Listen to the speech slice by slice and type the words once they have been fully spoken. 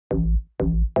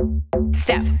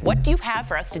Steph, what do you have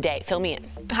for us today? Fill me in.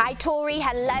 Hi Tori,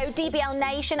 hello DBL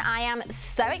Nation. I am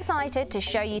so excited to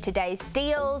show you today's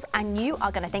deals and you are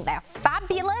going to think they are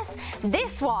fabulous.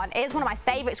 This one is one of my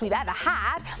favorites we've ever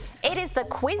had. It is the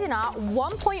Cuisinart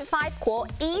 1.5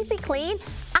 quart easy clean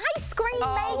ice cream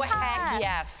maker. Oh, heck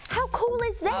yes. How cool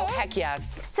is this? Oh, heck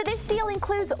yes. So this deal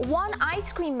includes one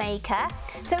ice cream maker,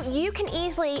 so you can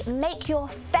easily make your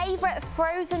favorite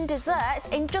frozen desserts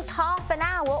in just half an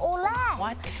hour or less.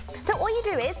 What? So all you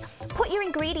do is put your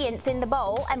ingredients in the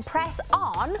bowl and press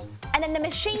on, and then the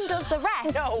machine does the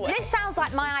rest. No way. This sounds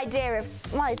like my idea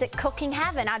of, well, is it cooking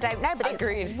heaven? I don't know, but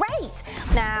Agreed. It's great.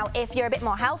 Now, if you're a bit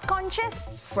more health conscious,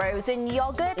 frozen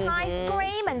yogurt ice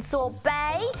cream and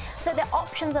sorbet, so the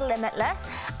options are limitless.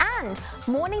 And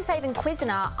Morning Save and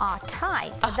Cuisinart are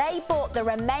tight. So they bought the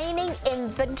remaining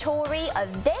inventory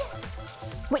of this,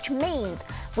 which means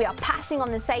we are passing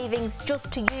on the savings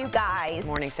just to you guys.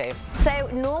 Morning Save. So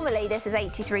normally this is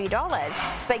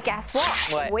 $83, but guess what?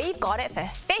 What? We've got it for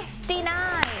 $59.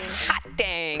 Hot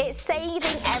dang. It's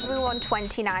saving everyone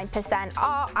 29%.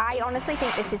 Oh, I honestly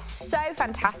think this is so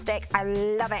fantastic. I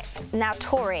love it. Now,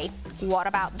 Tori, what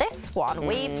about this one?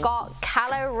 We've got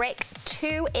caloric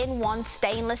 2-in-1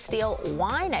 stainless steel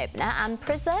wine opener and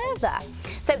preserver.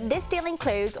 So this deal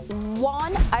includes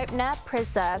one opener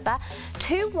preserver,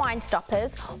 2 wine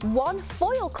stoppers, 1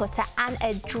 foil cutter, and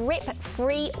a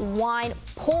drip-free wine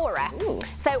pourer. Ooh.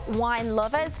 So wine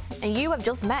lovers, you have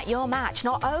just met your match.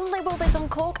 Not only will this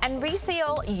uncork and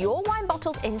reseal your wine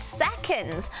bottles in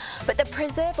seconds, but the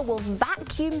preserver will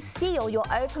vacuum seal your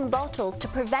open bottles to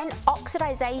prevent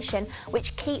oxidization,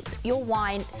 which keeps your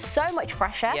wine so much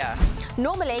fresher. Yeah.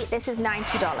 Normally, this is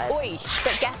 $90. Oi.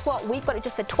 But guess what? We've got it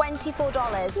just for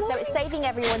 $24. So it's saving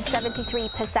everyone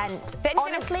 73%. Then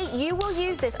honestly, you will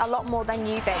use this a lot more than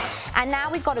you think. And now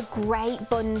we've got a great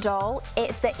bundle.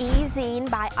 It's the Ezine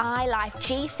by iLife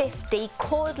G50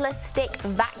 cordless stick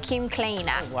vacuum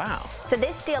cleaner. Oh, wow. So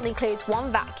this deal includes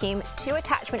 1 vacuum, 2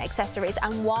 attachment accessories,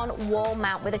 and 1 wall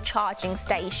mount with a charging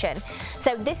station.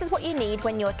 So this is what you need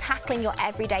when you're tackling your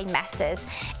everyday messes.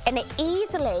 And it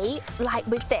easily, like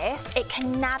with this, it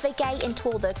can navigate into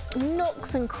all the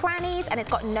nooks and crannies, and it's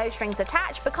got no strings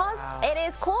attached because it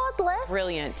is cordless.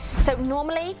 Brilliant. So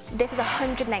normally this is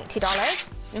 $180.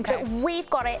 Okay. But we've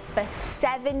got it for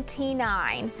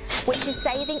 $79, which is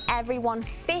saving everyone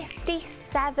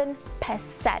 57%.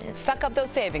 Suck up those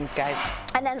savings, guys.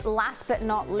 And then last but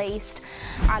not least,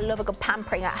 I love a good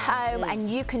pampering at home, and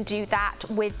you can do that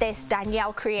with this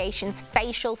Danielle Creations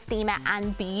facial steamer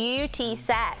and beauty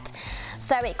set.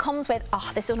 So it comes with,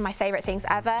 oh, this is one of my favorite things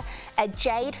ever, a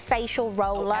jade facial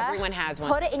roller. Oh, everyone has one.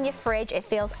 Put it in your fridge, it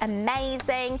feels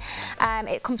amazing.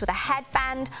 It comes with a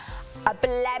headband, a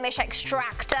blemish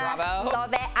extractor, Bravo.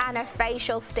 love it, and a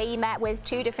facial steamer with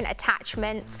 2 different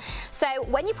attachments. So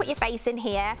when you put your face in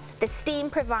here, the steam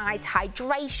provides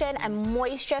hydration and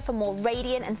moisture for more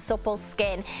radiant and supple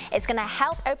skin. It's going to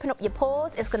help open up your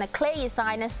pores, it's going to clear your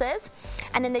sinuses,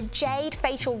 and then the jade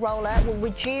facial roller will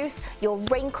reduce your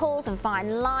wrinkles and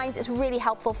fine lines. It's really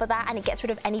helpful for that, and it gets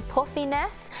rid of any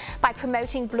puffiness by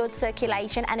promoting blood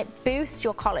circulation, and it boosts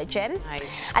your collagen. Nice.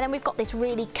 And then we've got this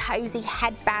really cozy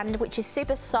headband, which is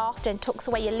super soft and tucks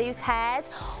away your loose hairs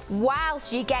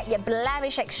whilst you get your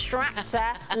blemish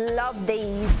extractor. Love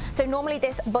these. So normally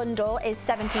this bundle is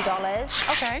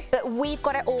 $70. Okay. But we've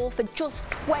got it all for just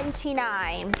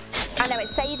 $29. I know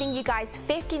it's saving you guys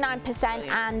 59%,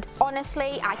 and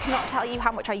honestly, I cannot tell you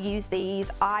how much I use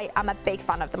these. I am a big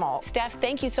fan of them all. Steph,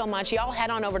 thank you so much. Y'all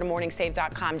head on over to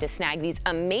morningsave.com to snag these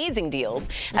amazing deals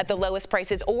at the lowest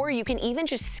prices, or you can even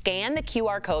just scan the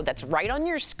QR code that's right on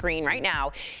your screen right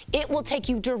now. It will take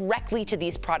you directly to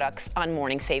these products on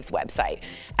Morning Save's website.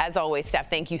 As always, Steph,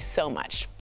 thank you so much.